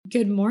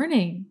Good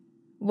morning.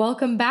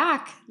 Welcome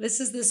back. This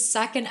is the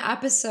second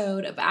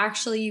episode of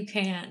Actually You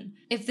Can.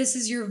 If this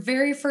is your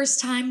very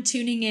first time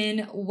tuning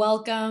in,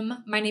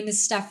 welcome. My name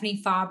is Stephanie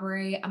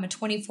Fabry. I'm a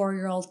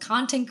 24-year-old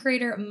content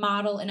creator,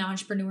 model, and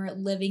entrepreneur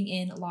living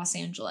in Los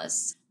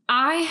Angeles.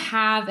 I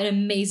have an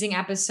amazing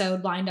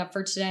episode lined up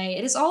for today.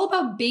 It is all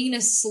about being in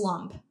a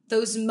slump.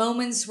 Those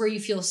moments where you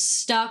feel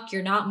stuck,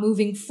 you're not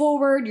moving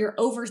forward, you're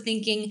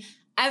overthinking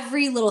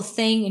every little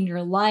thing in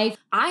your life.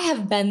 I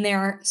have been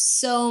there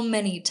so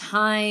many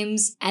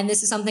times, and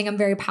this is something I'm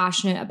very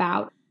passionate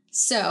about.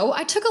 So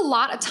I took a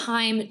lot of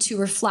time to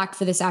reflect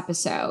for this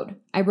episode.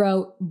 I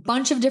wrote a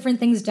bunch of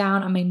different things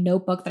down on my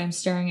notebook that I'm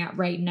staring at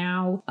right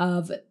now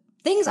of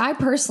things I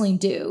personally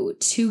do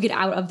to get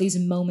out of these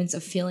moments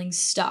of feeling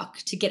stuck,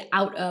 to get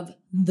out of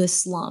the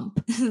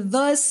slump.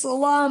 The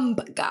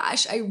slump.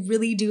 Gosh, I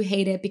really do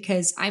hate it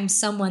because I'm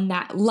someone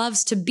that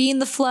loves to be in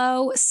the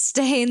flow,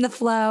 stay in the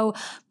flow,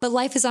 but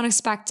life is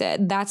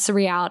unexpected. That's the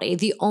reality.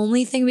 The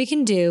only thing we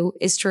can do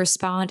is to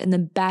respond in the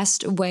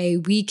best way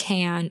we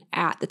can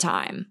at the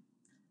time.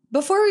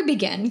 Before we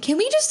begin, can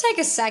we just take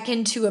a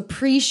second to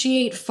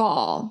appreciate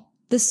fall,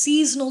 the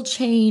seasonal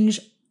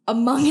change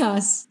among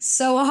us?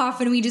 So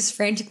often we just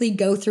frantically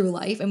go through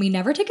life and we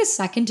never take a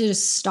second to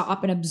just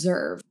stop and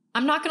observe.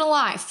 I'm not gonna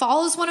lie,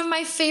 fall is one of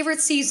my favorite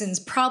seasons,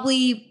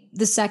 probably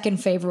the second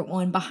favorite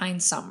one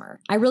behind summer.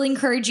 I really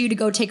encourage you to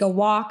go take a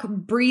walk,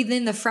 breathe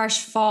in the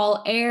fresh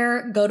fall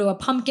air, go to a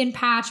pumpkin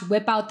patch,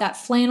 whip out that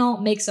flannel,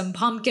 make some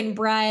pumpkin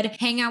bread,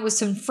 hang out with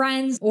some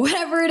friends,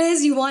 whatever it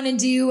is you want to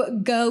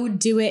do, go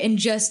do it and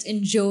just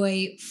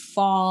enjoy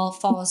fall.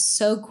 Fall is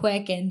so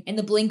quick, and in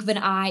the blink of an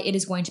eye, it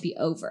is going to be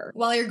over.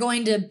 While you're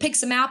going to pick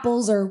some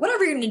apples or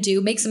whatever you're going to do,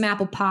 make some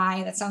apple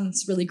pie. That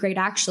sounds really great,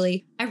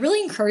 actually. I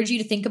really encourage you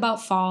to think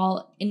about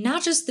fall and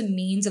not just the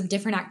means of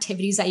different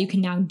activities that you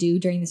can now do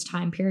during this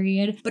time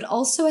period, but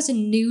also as a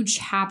new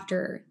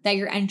chapter that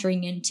you're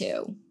entering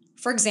into.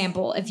 For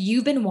example, if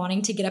you've been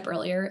wanting to get up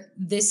earlier,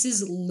 this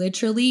is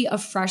literally a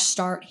fresh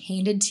start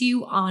handed to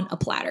you on a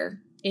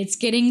platter. It's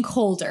getting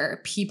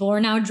colder. People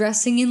are now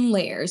dressing in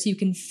layers. You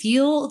can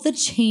feel the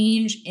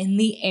change in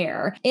the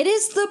air. It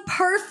is the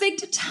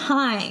perfect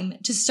time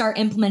to start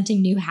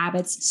implementing new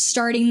habits,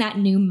 starting that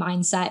new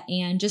mindset,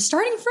 and just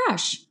starting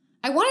fresh.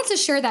 I wanted to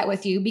share that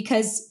with you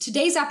because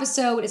today's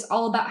episode is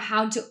all about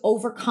how to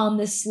overcome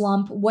this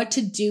slump, what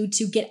to do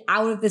to get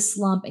out of this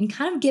slump and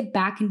kind of get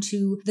back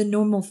into the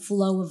normal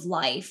flow of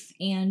life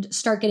and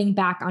start getting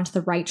back onto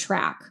the right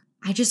track.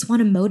 I just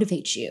want to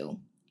motivate you.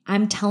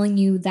 I'm telling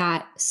you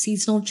that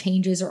seasonal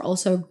changes are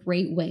also a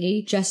great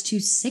way just to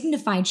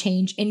signify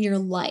change in your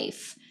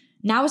life.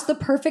 Now is the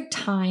perfect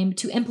time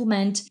to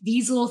implement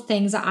these little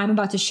things that I'm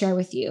about to share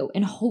with you.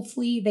 And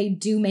hopefully they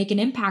do make an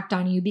impact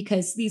on you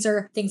because these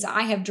are things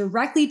I have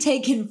directly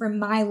taken from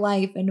my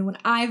life. And when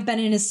I've been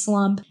in a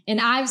slump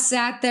and I've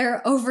sat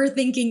there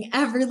overthinking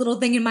every little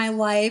thing in my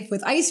life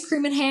with ice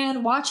cream in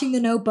hand, watching The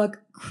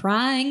Notebook,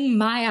 crying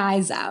my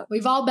eyes out.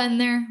 We've all been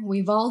there.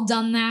 We've all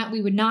done that.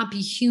 We would not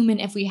be human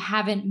if we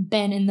haven't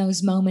been in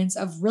those moments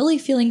of really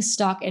feeling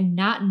stuck and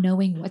not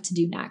knowing what to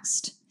do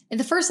next. In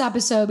the first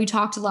episode, we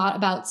talked a lot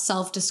about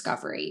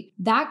self-discovery.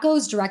 That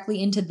goes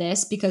directly into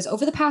this because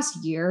over the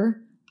past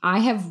year, I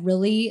have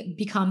really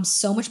become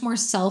so much more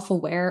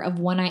self-aware of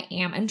when I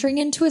am entering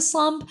into a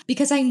slump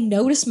because I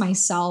notice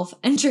myself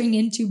entering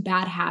into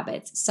bad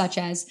habits such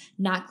as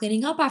not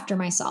cleaning up after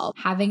myself,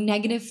 having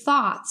negative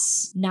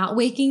thoughts, not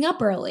waking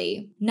up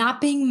early, not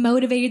being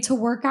motivated to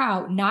work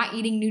out, not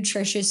eating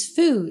nutritious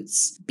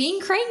foods, being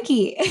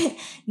cranky,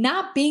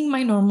 not being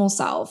my normal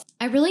self.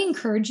 I really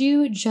encourage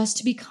you just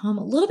to become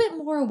a little bit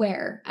more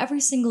aware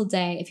every single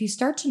day if you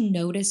start to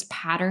notice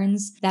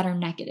patterns that are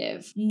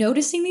negative.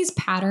 Noticing these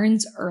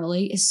patterns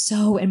early is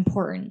so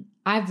important.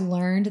 I've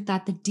learned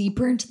that the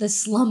deeper into the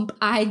slump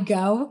I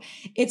go,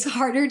 it's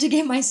harder to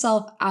get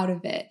myself out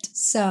of it.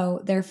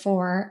 So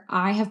therefore,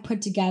 I have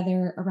put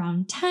together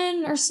around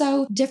 10 or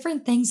so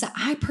different things that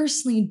I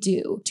personally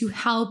do to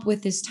help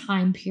with this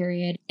time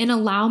period and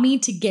allow me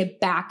to get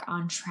back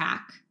on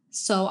track.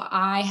 So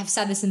I have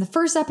said this in the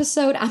first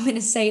episode. I'm going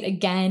to say it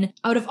again.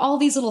 Out of all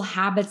these little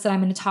habits that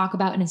I'm going to talk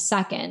about in a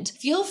second,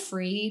 feel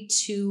free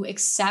to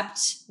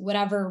accept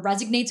whatever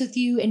resonates with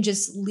you and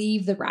just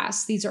leave the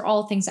rest. These are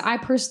all things that I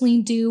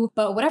personally do,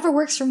 but whatever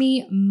works for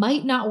me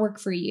might not work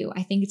for you.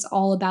 I think it's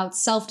all about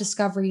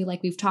self-discovery,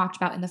 like we've talked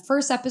about in the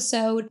first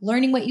episode,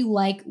 learning what you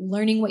like,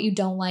 learning what you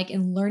don't like,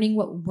 and learning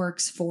what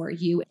works for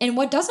you and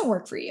what doesn't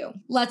work for you.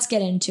 Let's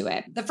get into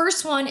it. The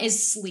first one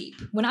is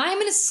sleep. When I'm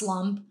in a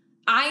slump,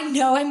 I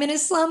know I'm in a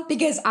slump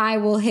because I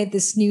will hit the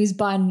snooze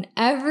button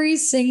every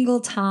single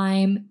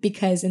time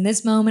because in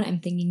this moment I'm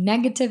thinking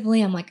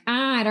negatively. I'm like,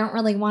 I don't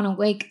really want to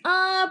wake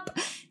up.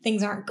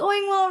 Things aren't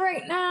going well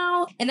right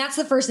now. And that's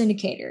the first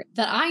indicator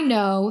that I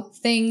know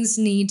things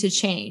need to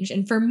change.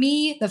 And for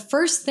me, the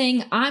first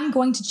thing I'm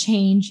going to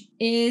change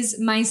is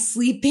my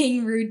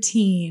sleeping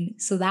routine.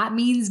 So that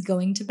means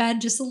going to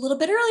bed just a little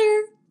bit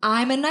earlier.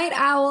 I'm a night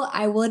owl.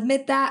 I will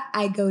admit that.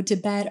 I go to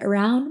bed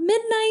around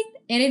midnight.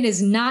 And it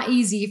is not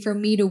easy for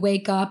me to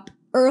wake up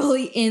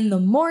early in the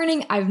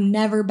morning. I've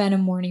never been a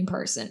morning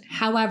person.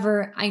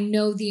 However, I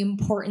know the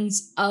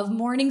importance of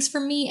mornings for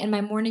me and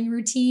my morning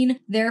routine.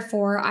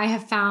 Therefore, I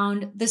have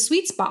found the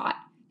sweet spot.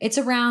 It's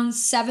around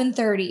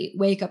 7:30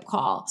 wake up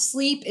call.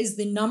 Sleep is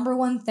the number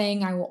one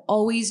thing I will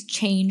always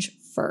change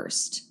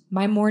first.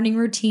 My morning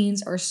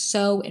routines are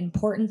so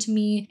important to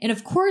me. And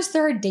of course,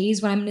 there are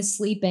days when I'm gonna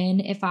sleep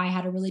in if I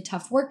had a really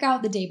tough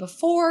workout the day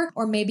before,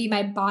 or maybe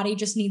my body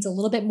just needs a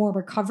little bit more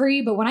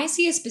recovery. But when I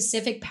see a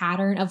specific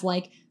pattern of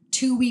like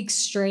 2 weeks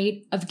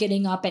straight of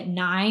getting up at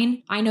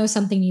 9, I know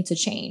something needs to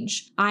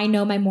change. I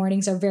know my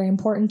mornings are very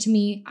important to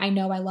me. I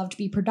know I love to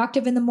be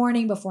productive in the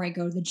morning before I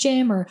go to the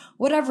gym or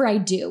whatever I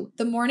do.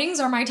 The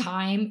mornings are my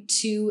time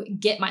to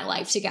get my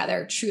life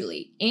together,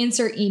 truly.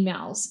 Answer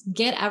emails,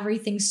 get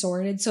everything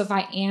sorted. So if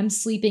I am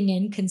sleeping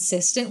in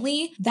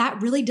consistently,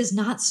 that really does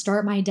not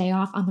start my day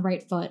off on the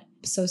right foot.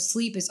 So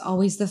sleep is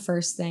always the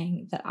first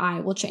thing that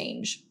I will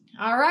change.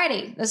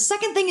 Alrighty, the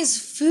second thing is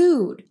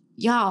food.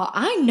 Y'all,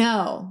 I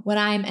know when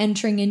I'm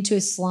entering into a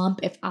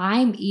slump if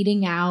I'm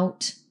eating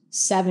out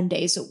 7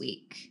 days a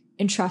week.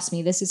 And trust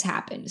me, this has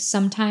happened.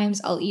 Sometimes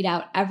I'll eat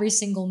out every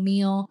single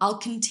meal. I'll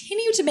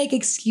continue to make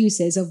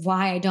excuses of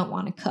why I don't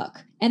want to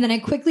cook. And then I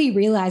quickly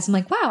realize, I'm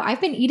like, wow,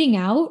 I've been eating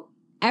out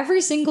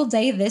every single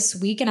day this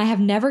week and I have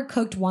never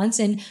cooked once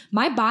and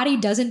my body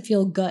doesn't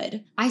feel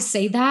good. I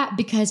say that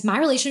because my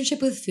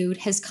relationship with food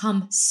has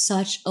come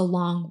such a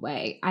long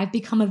way. I've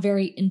become a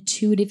very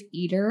intuitive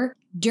eater.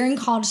 During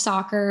college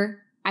soccer,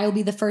 I will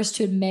be the first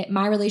to admit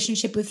my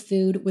relationship with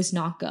food was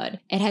not good.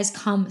 It has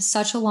come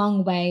such a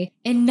long way.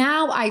 And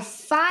now I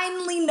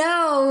finally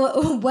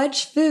know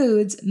which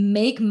foods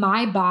make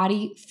my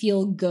body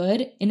feel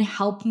good and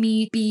help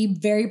me be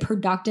very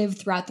productive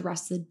throughout the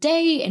rest of the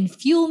day and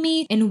fuel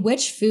me, and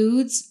which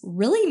foods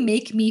really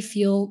make me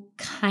feel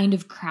kind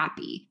of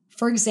crappy.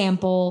 For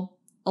example,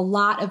 a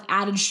lot of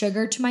added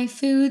sugar to my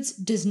foods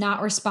does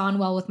not respond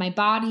well with my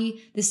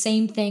body. The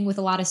same thing with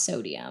a lot of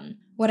sodium.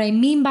 What I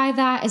mean by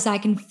that is I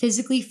can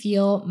physically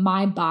feel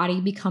my body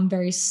become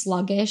very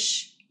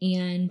sluggish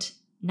and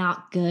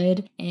not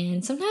good,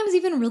 and sometimes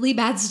even really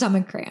bad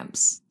stomach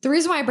cramps. The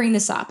reason why I bring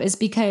this up is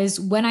because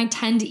when I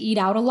tend to eat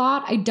out a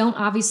lot, I don't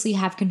obviously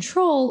have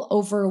control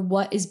over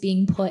what is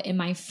being put in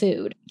my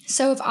food.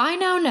 So if I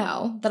now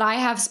know that I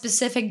have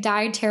specific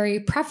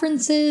dietary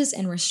preferences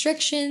and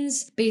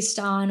restrictions based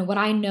on what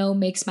I know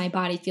makes my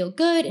body feel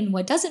good and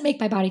what doesn't make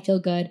my body feel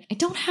good, I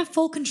don't have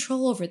full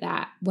control over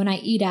that when I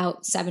eat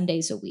out 7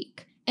 days a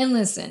week. And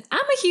listen, I'm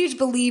a huge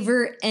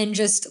believer in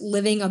just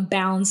living a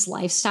balanced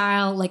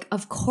lifestyle. Like,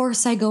 of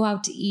course I go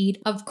out to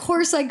eat. Of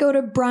course I go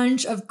to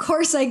brunch. Of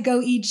course I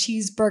go eat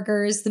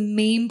cheeseburgers. The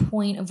main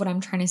point of what I'm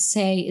trying to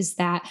say is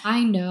that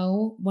I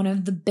know one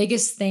of the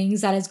biggest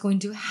things that is going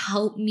to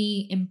help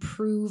me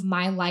improve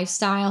my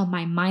lifestyle,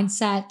 my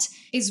mindset,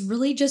 is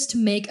really just to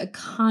make a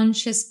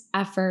conscious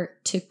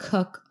effort to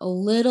cook a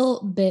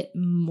little bit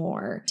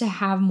more, to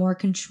have more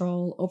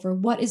control over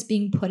what is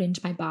being put into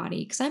my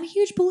body. Because I'm a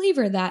huge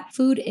believer that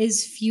food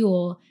is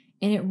fuel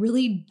and it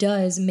really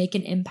does make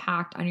an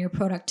impact on your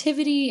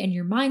productivity and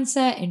your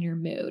mindset and your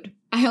mood.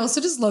 I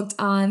also just looked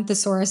on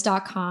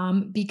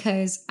thesaurus.com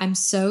because I'm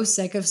so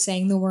sick of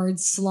saying the word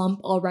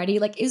slump already.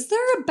 Like, is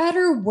there a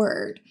better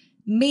word?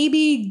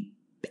 Maybe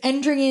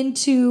entering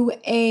into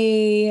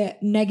a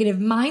negative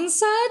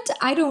mindset?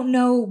 I don't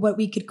know what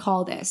we could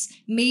call this.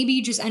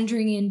 Maybe just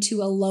entering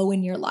into a low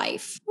in your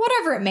life.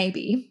 Whatever it may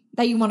be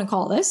that you want to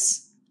call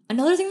this.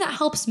 Another thing that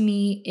helps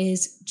me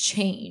is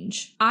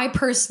change. I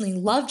personally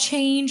love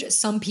change.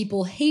 Some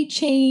people hate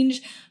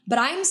change, but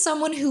I'm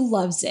someone who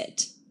loves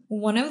it.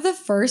 One of the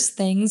first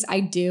things I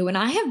do, and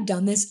I have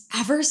done this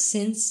ever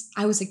since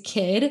I was a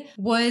kid,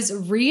 was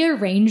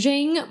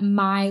rearranging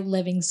my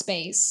living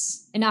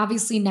space. And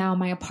obviously now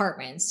my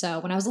apartment.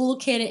 So when I was a little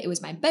kid, it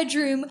was my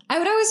bedroom. I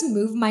would always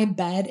move my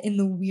bed in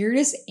the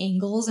weirdest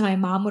angles, and my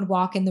mom would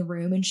walk in the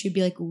room and she'd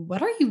be like,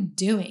 "What are you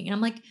doing?" And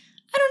I'm like,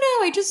 I don't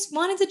know, I just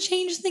wanted to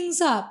change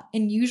things up.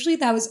 And usually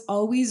that was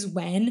always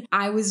when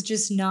I was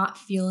just not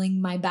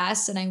feeling my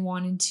best and I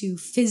wanted to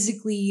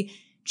physically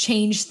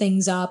change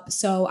things up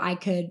so I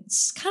could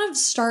kind of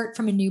start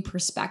from a new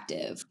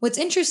perspective. What's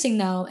interesting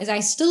though is I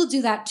still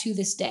do that to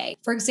this day.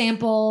 For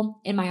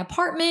example, in my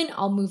apartment,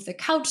 I'll move the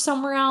couch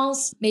somewhere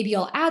else. Maybe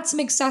I'll add some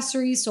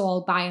accessories. So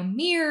I'll buy a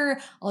mirror,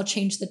 I'll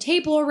change the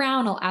table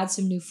around, I'll add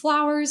some new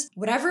flowers.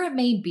 Whatever it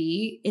may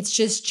be, it's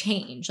just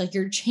change. Like,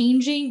 you're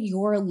changing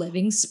your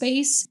living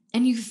space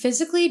and you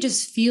physically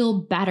just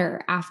feel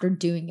better after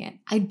doing it.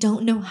 I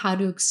don't know how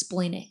to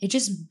explain it. It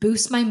just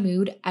boosts my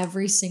mood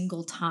every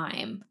single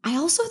time. I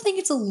also think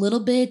it's a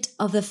little bit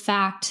of the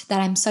fact that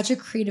I'm such a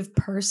creative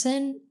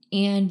person,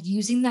 and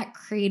using that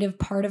creative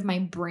part of my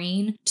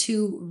brain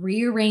to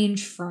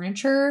rearrange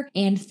furniture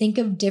and think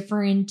of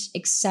different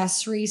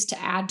accessories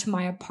to add to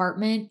my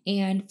apartment,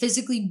 and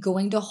physically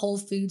going to Whole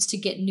Foods to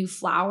get new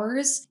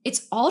flowers.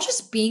 It's all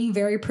just being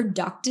very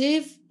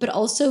productive, but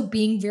also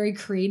being very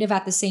creative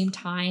at the same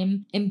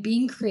time. And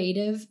being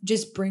creative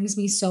just brings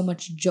me so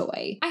much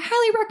joy. I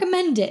highly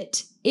recommend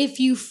it if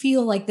you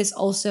feel like this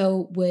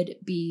also would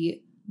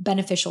be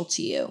beneficial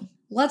to you.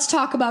 Let's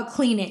talk about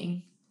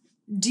cleaning.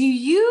 Do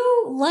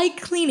you like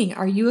cleaning?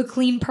 Are you a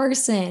clean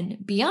person?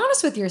 Be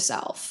honest with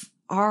yourself.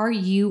 Are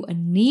you a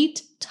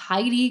neat,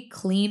 tidy,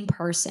 clean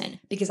person?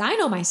 Because I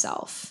know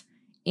myself.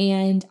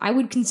 And I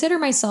would consider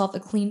myself a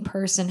clean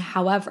person.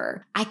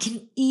 However, I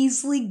can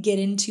easily get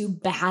into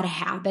bad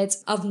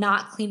habits of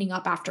not cleaning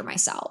up after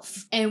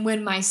myself. And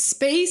when my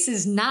space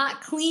is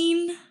not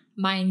clean,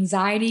 my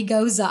anxiety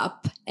goes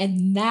up,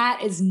 and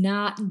that is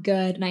not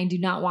good. And I do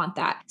not want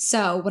that.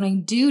 So when I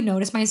do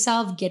notice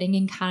myself getting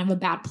in kind of a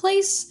bad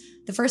place,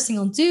 the first thing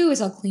I'll do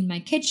is I'll clean my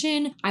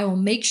kitchen. I will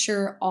make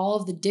sure all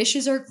of the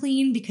dishes are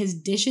clean because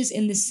dishes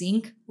in the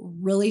sink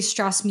really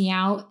stress me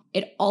out.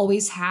 It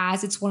always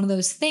has. It's one of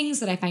those things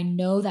that if I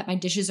know that my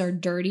dishes are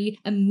dirty,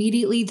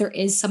 immediately there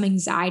is some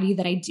anxiety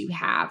that I do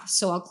have.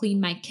 So I'll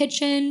clean my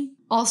kitchen.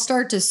 I'll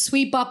start to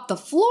sweep up the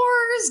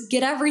floors,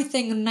 get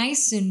everything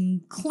nice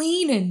and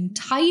clean and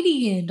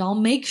tidy, and I'll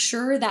make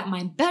sure that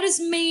my bed is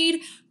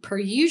made per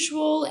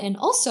usual. And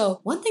also,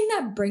 one thing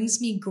that brings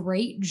me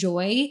great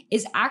joy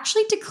is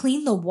actually to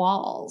clean the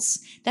walls.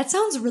 That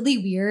sounds really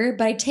weird,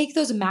 but I take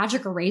those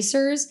magic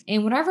erasers,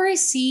 and whenever I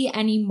see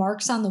any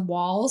marks on the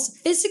walls,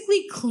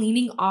 physically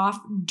cleaning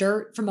off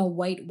dirt from a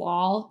white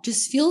wall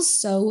just feels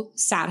so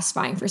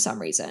satisfying for some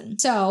reason.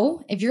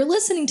 So if you're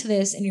listening to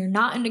this and you're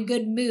not in a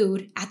good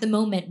mood at the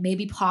moment,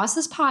 maybe pause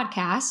this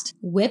podcast,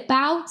 whip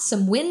out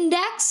some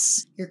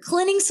Windex, your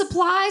cleaning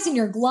supplies, and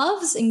your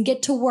gloves, and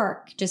get to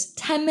work. Just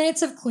 10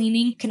 minutes of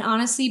cleaning can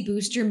honestly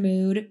boost your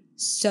mood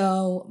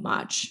so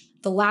much.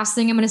 The last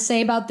thing I'm going to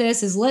say about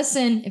this is,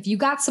 listen, if you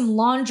got some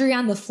laundry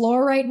on the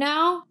floor right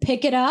now,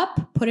 pick it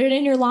up, put it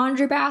in your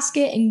laundry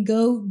basket, and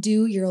go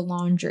do your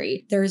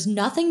laundry. There's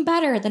nothing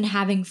better than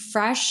having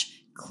fresh,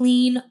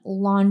 clean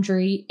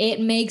laundry. It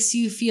makes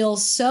you feel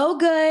so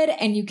good,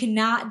 and you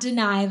cannot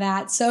deny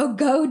that. So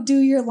go do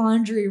your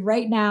laundry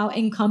right now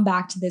and come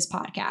back to this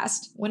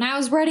podcast. When I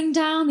was writing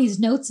down these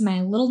notes in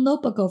my little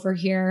notebook over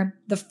here,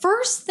 the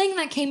first thing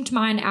that came to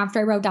mind after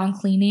I wrote down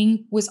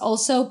cleaning was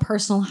also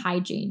personal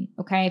hygiene.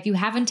 Okay, if you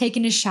haven't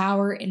taken a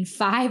shower in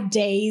 5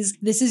 days,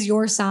 this is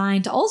your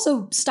sign to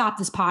also stop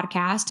this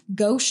podcast.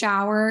 Go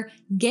shower,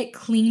 get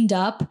cleaned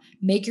up,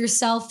 make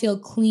yourself feel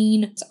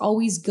clean. It's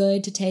always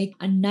good to take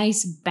a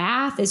nice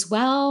bath as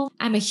well.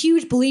 I'm a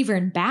huge believer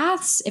in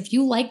baths. If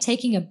you like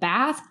taking a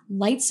bath,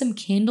 light some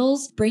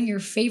candles, bring your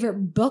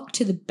favorite book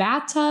to the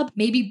bathtub,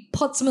 maybe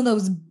put some of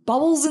those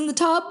bubbles in the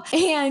tub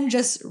and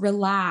just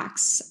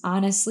relax.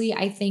 Honestly,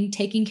 I think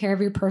taking care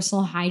of your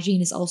personal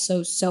hygiene is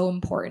also so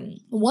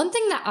important. One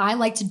thing that I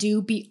like to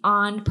do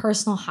beyond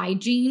personal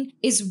hygiene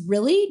is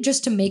really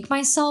just to make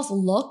myself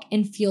look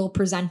and feel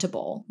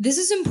presentable. This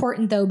is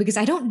important though, because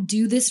I don't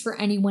do this for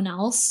anyone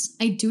else.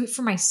 I do it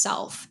for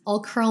myself.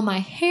 I'll curl my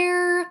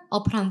hair,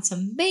 I'll put on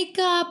some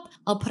makeup,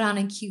 I'll put on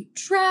a cute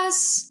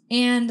dress.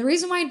 And the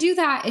reason why I do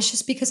that is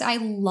just because I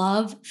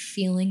love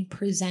feeling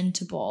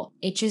presentable.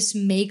 It just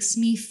makes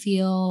me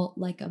feel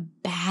like a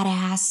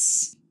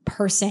badass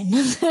person.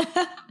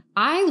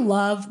 I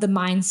love the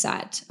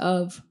mindset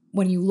of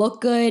when you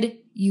look good,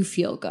 you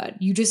feel good.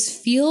 You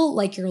just feel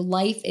like your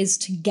life is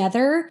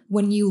together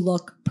when you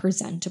look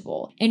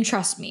presentable. And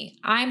trust me,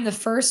 I'm the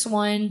first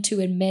one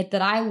to admit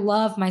that I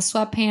love my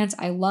sweatpants.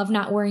 I love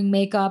not wearing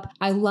makeup.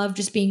 I love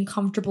just being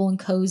comfortable and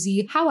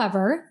cozy.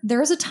 However,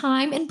 there's a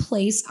time and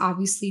place,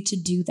 obviously, to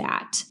do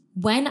that.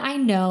 When I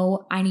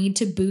know I need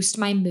to boost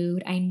my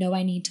mood, I know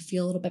I need to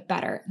feel a little bit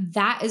better.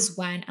 That is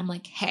when I'm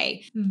like,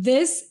 hey,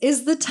 this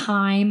is the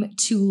time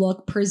to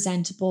look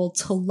presentable,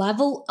 to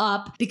level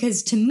up,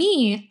 because to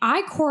me,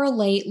 I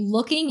correlate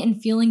looking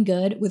and feeling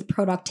good with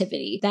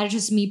productivity. That is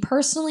just me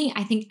personally.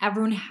 I think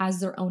everyone has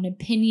their own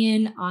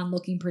opinion on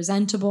looking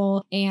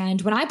presentable.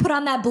 And when I put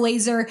on that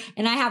blazer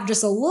and I have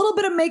just a little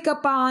bit of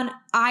makeup on,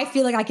 I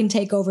feel like I can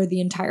take over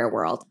the entire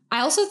world. I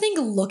also think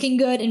looking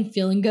good and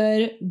feeling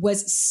good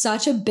was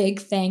such a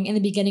big thing in the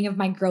beginning of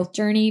my growth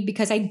journey,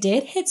 because I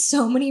did hit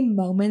so many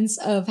moments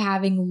of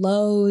having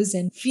lows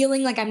and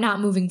feeling like I'm not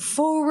moving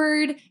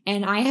forward.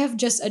 And I have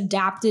just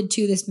adapted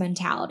to this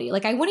mentality.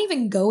 Like I wouldn't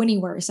even go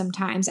anywhere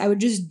sometimes. I would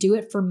just do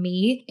it for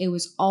me. It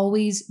was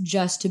always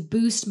just to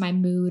boost my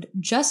mood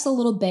just a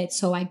little bit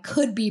so I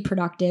could be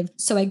productive,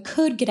 so I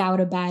could get out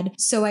of bed,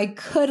 so I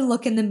could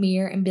look in the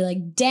mirror and be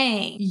like,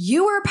 dang,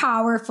 you are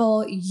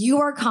powerful, you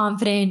are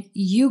confident,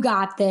 you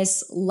got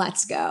this,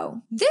 let's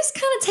go. This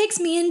kind of takes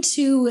me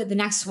into the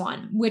next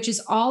one, which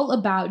is all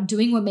about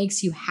doing what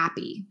makes you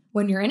happy.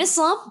 When you're in a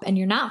slump and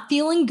you're not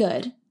feeling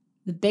good,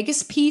 the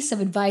biggest piece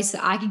of advice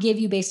that I could give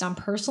you based on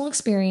personal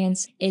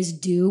experience is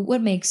do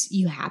what makes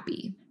you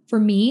happy. For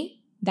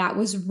me, that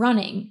was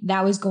running.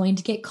 That was going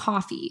to get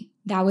coffee.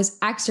 That was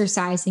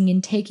exercising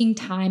and taking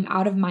time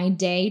out of my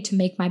day to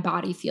make my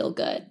body feel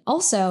good.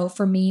 Also,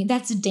 for me,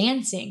 that's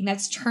dancing,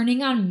 that's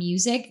turning on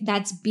music,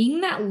 that's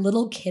being that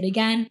little kid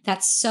again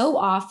that so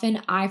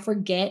often I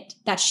forget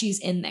that she's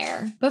in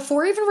there.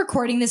 Before even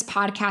recording this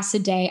podcast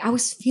today, I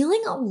was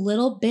feeling a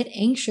little bit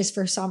anxious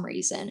for some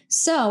reason.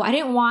 So I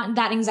didn't want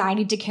that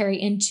anxiety to carry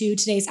into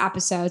today's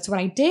episode. So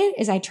what I did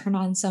is I turned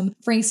on some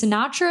Frank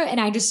Sinatra and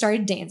I just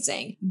started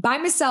dancing by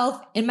myself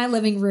in my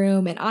living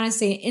room. And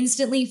honestly, it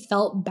instantly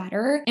felt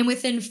better. And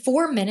within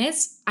 4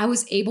 minutes, I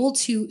was able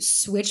to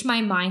switch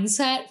my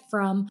mindset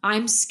from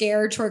I'm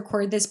scared to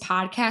record this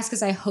podcast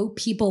because I hope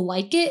people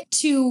like it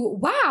to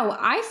wow,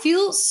 I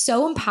feel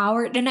so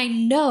empowered and I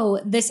know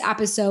this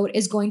episode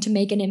is going to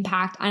make an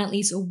impact on at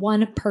least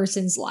one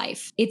person's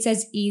life. It's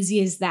as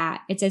easy as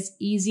that. It's as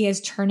easy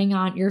as turning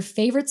on your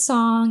favorite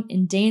song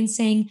and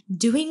dancing,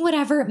 doing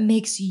whatever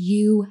makes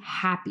you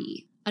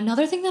happy.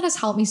 Another thing that has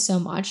helped me so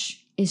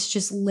much is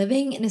just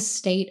living in a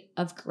state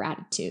of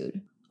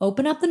gratitude.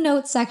 Open up the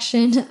notes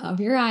section of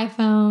your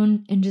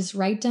iPhone and just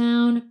write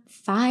down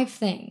 5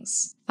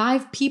 things,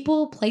 5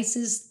 people,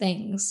 places,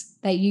 things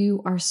that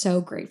you are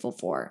so grateful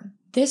for.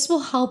 This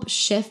will help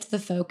shift the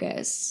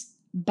focus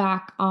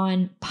back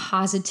on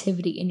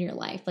positivity in your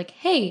life. Like,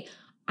 hey,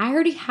 I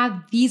already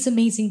have these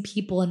amazing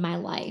people in my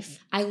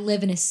life. I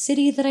live in a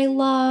city that I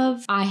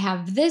love. I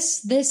have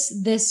this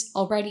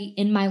already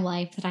in my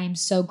life that I am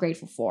so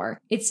grateful for.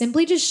 It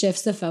simply just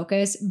shifts the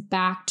focus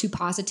back to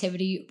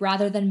positivity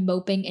rather than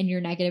moping in your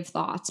negative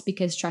thoughts.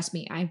 Because trust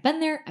me, I've been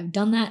there, I've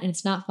done that, and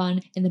it's not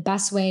fun. And the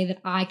best way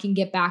that I can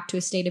get back to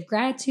a state of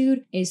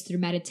gratitude is through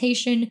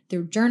meditation,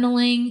 through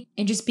journaling,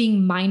 and just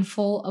being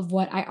mindful of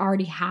what I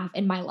already have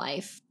in my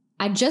life.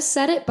 I just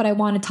said it, but I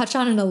want to touch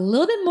on it a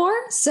little bit more.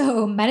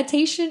 So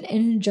meditation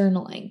and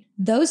journaling.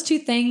 Those 2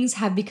 things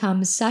have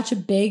become such a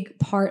big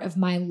part of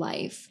my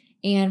life.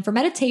 And for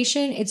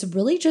meditation, it's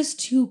really just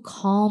to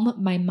calm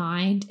my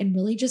mind and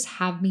really just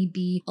have me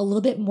be a little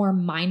bit more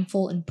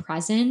mindful and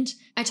present.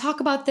 I talk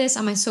about this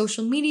on my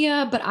social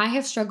media, but I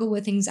have struggled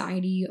with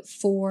anxiety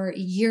for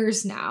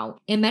years now.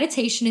 And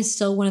meditation is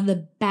still one of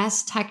the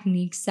best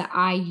techniques that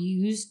I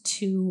use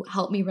to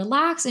help me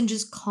relax and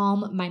just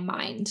calm my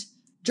mind.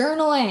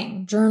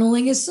 Journaling.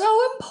 Journaling is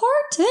so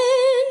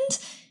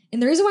important. And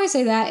the reason why I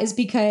say that is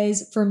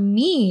because for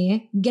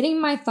me,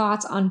 getting my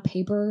thoughts on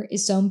paper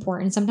is so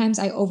important. Sometimes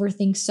I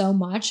overthink so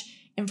much.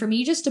 And for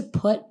me, just to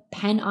put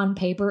pen on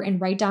paper and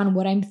write down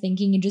what I'm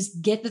thinking and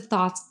just get the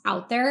thoughts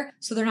out there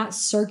so they're not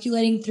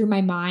circulating through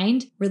my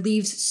mind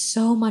relieves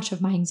so much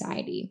of my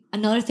anxiety.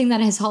 Another thing that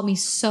has helped me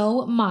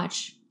so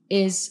much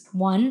is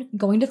 1,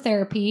 going to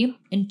therapy,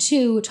 and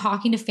 2,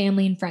 talking to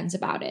family and friends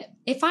about it.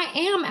 If I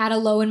am at a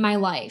low in my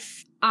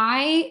life,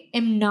 I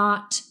am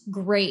not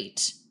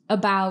great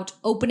about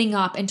opening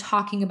up and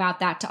talking about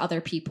that to other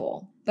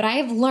people. But I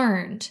have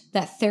learned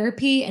that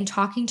therapy and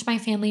talking to my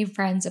family and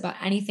friends about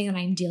anything that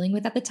I'm dealing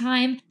with at the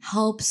time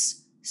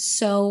helps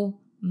so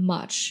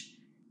much.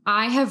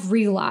 I have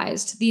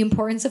realized the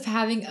importance of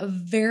having a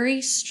very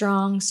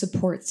strong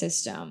support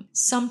system.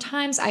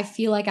 Sometimes I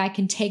feel like I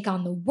can take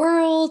on the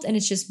world and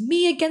it's just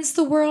me against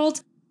the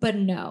world, but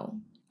no.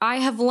 I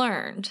have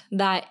learned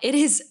that it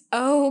is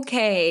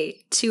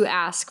okay to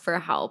ask for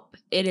help.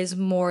 It is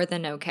more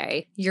than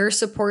okay. Your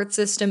support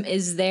system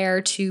is there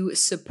to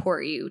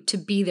support you, to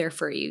be there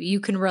for you.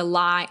 You can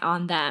rely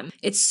on them.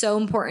 It's so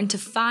important to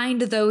find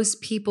those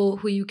people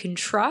who you can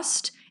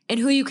trust and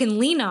who you can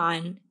lean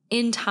on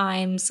in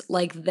times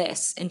like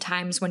this, in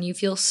times when you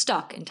feel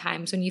stuck, in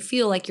times when you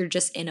feel like you're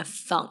just in a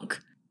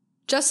funk.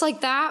 Just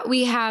like that,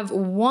 we have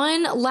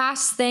one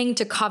last thing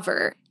to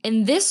cover,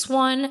 and this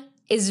one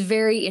is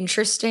very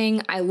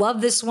interesting. I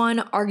love this one.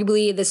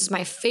 Arguably, this is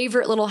my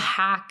favorite little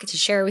hack to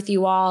share with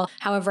you all.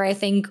 However, I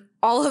think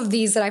all of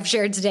these that I've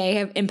shared today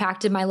have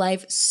impacted my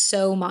life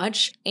so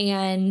much.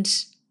 And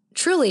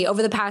truly,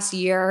 over the past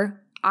year,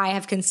 I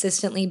have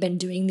consistently been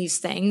doing these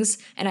things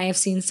and I have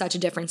seen such a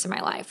difference in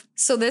my life.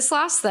 So this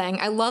last thing,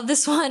 I love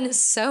this one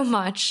so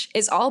much,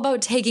 is all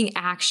about taking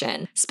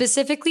action,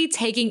 specifically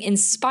taking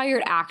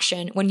inspired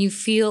action when you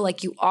feel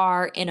like you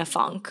are in a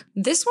funk.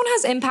 This one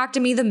has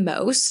impacted me the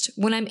most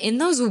when I'm in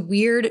those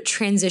weird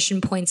transition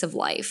points of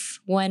life,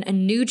 when a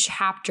new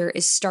chapter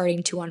is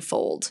starting to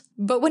unfold.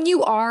 But when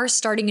you are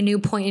starting a new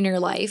point in your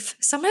life,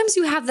 sometimes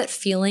you have that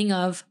feeling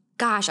of,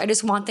 gosh, I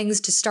just want things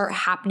to start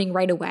happening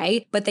right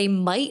away, but they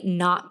might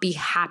not be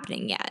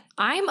happening yet.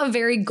 I'm a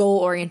very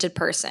goal-oriented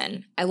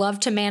person. I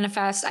love to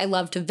manifest. I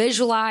love to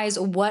visualize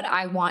what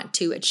I want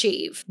to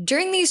achieve.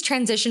 During these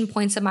transition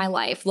points of my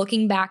life,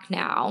 looking back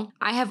now,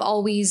 I have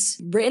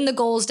always written the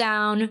goals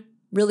down,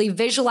 really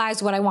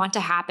visualized what I want to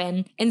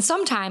happen. And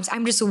sometimes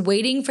I'm just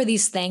waiting for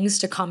these things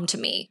to come to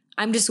me.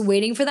 I'm just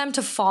waiting for them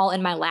to fall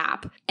in my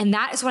lap. And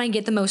that is when I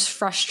get the most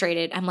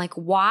frustrated. I'm like,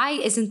 why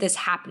isn't this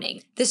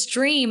happening? This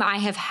dream I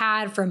have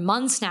had for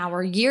months now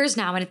or years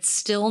now, and it's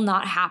still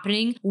not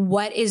happening.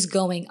 What is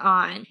going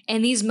on?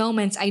 And these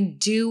moments, I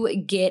do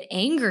get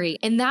angry.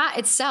 And that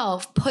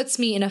itself puts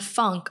me in a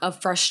funk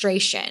of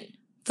frustration.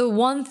 The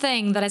one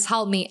thing that has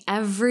helped me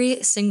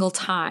every single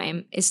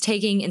time is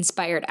taking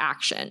inspired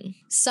action.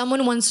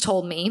 Someone once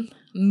told me,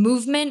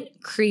 movement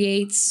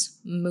creates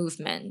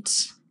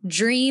movement.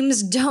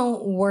 Dreams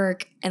don't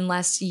work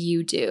unless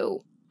you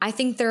do. I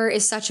think there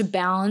is such a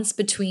balance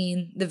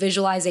between the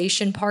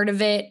visualization part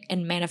of it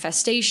and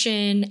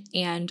manifestation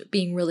and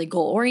being really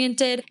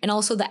goal-oriented, and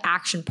also the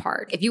action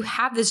part. If you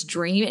have this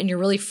dream and you're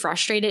really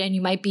frustrated and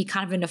you might be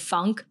kind of in a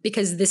funk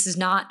because this is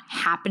not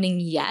happening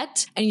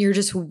yet and you're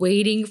just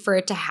waiting for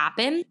it to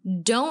happen,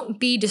 don't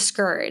be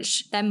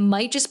discouraged. That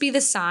might just be the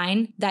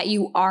sign that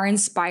you are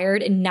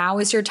inspired and now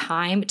is your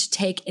time to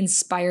take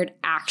inspired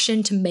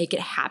action to make it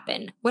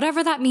happen.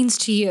 Whatever that means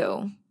to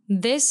you.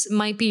 This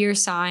might be your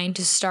sign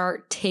to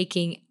start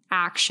taking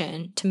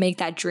action to make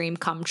that dream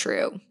come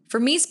true. For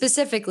me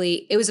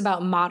specifically, it was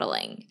about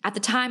modeling. At the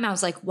time, I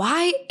was like,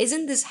 why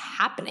isn't this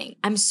happening?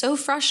 I'm so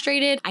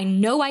frustrated. I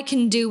know I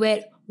can do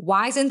it.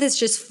 Why isn't this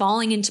just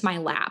falling into my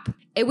lap?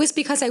 It was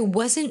because I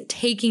wasn't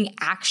taking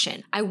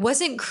action. I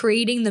wasn't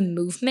creating the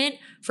movement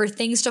for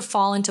things to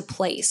fall into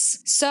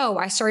place. So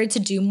I started to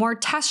do more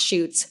test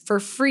shoots for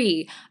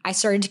free. I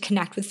started to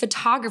connect with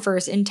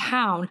photographers in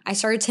town. I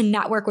started to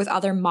network with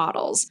other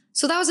models.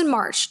 So that was in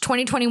March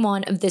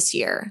 2021 of this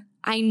year.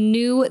 I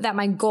knew that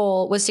my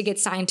goal was to get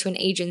signed to an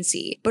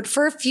agency. But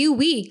for a few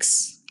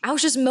weeks, I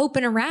was just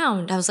moping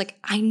around. I was like,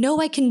 I know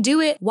I can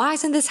do it. Why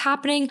isn't this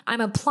happening?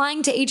 I'm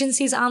applying to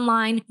agencies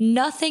online.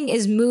 Nothing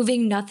is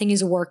moving. Nothing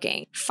is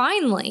working.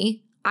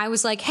 Finally, I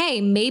was like, hey,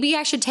 maybe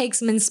I should take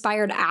some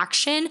inspired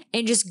action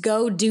and just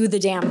go do the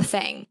damn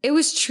thing. It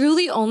was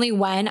truly only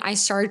when I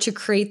started to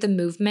create the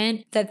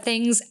movement that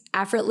things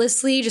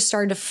effortlessly just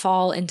started to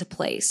fall into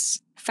place.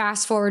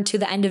 Fast forward to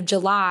the end of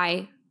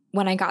July,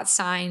 when I got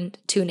signed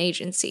to an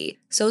agency.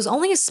 So it was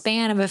only a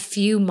span of a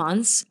few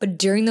months, but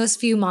during those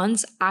few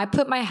months, I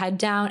put my head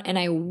down and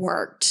I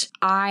worked.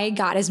 I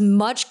got as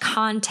much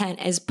content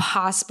as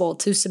possible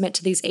to submit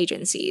to these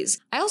agencies.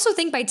 I also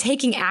think by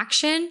taking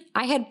action,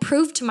 I had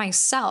proved to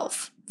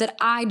myself that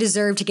I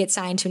deserve to get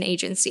signed to an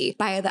agency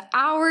by the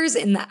hours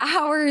and the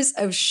hours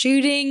of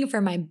shooting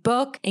for my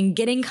book and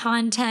getting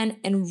content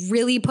and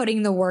really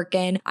putting the work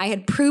in. I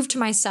had proved to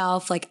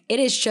myself like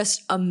it is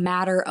just a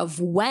matter of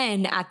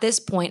when at this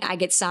point I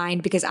get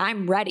signed because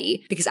I'm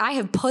ready, because I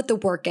have put the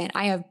work in.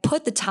 I have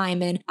put the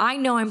time in. I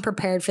know I'm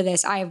prepared for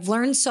this. I have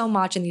learned so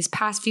much in these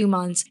past few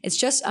months. It's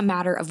just a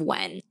matter of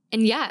when.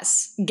 And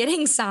yes,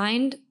 getting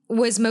signed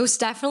was most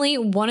definitely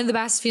one of the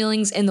best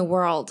feelings in the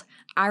world.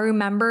 I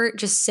remember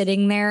just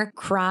sitting there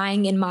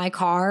crying in my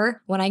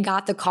car when I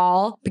got the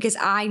call because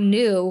I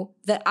knew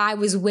that I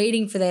was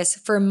waiting for this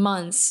for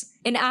months.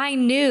 And I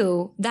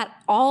knew that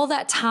all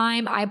that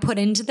time I put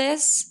into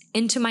this,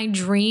 into my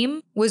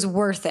dream, was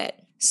worth it.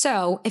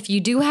 So if you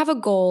do have a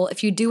goal,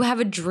 if you do have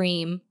a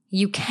dream,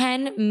 you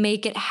can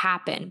make it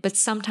happen. But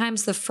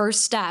sometimes the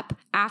first step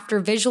after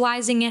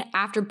visualizing it,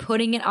 after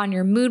putting it on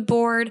your mood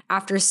board,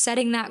 after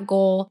setting that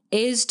goal,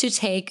 is to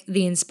take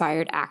the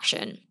inspired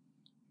action.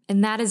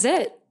 And that is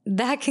it.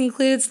 That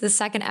concludes the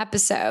second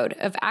episode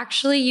of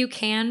Actually You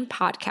Can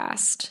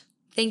podcast.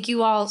 Thank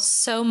you all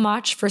so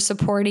much for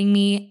supporting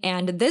me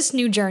and this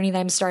new journey that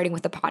I'm starting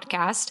with the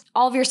podcast.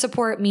 All of your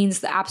support means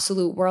the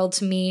absolute world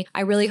to me.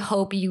 I really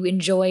hope you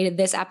enjoyed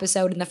this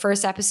episode and the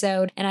first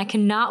episode, and I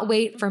cannot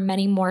wait for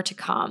many more to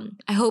come.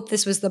 I hope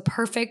this was the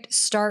perfect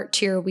start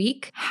to your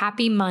week.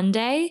 Happy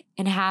Monday,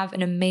 and have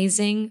an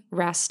amazing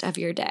rest of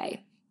your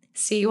day.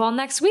 See you all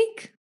next week.